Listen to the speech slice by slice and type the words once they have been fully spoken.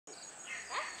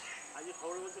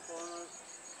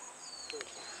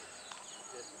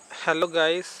Hello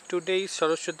guys, today is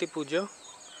Saraswati Pujo.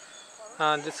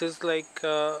 This is like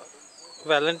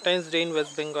Valentine's Day in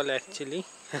West Bengal actually.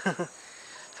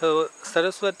 So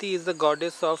Saraswati is the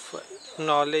goddess of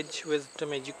knowledge,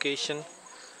 wisdom, education.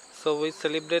 So we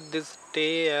celebrate this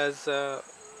day as a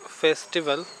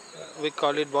festival. We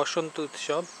call it Bashant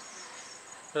Utsav,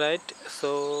 right?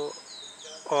 So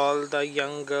all the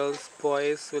young girls,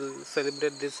 boys will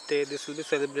celebrate this day. This will be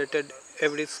celebrated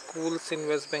every schools in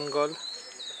West Bengal.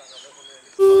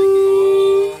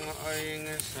 ॐ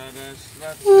ऐं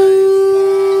सरस्वत्यै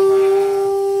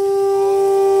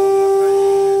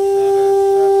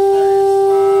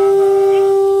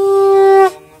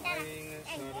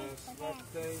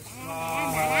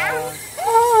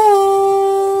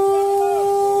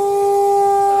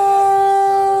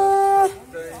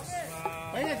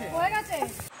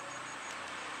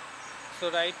So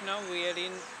right now we are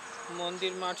in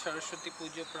Maa Saraswati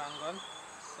Pujo Prangan.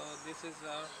 So this is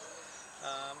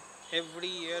our every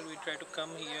year we try to come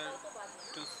here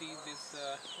to see this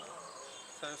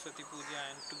Saraswati Puja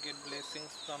and to get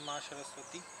blessings from Maa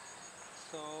Saraswati.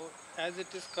 So as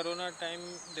it is Corona time,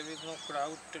 there is no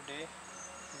crowd today,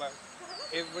 but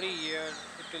every year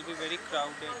it will be very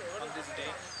crowded on this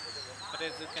day. But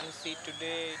as you can see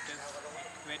today, it is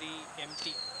very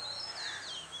empty.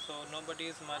 So nobody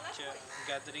is much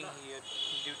gathering here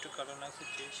due to Corona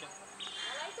situation.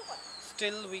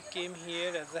 Still we came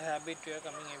here as a habit. We are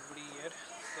coming every year,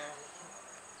 so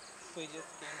we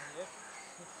just came here.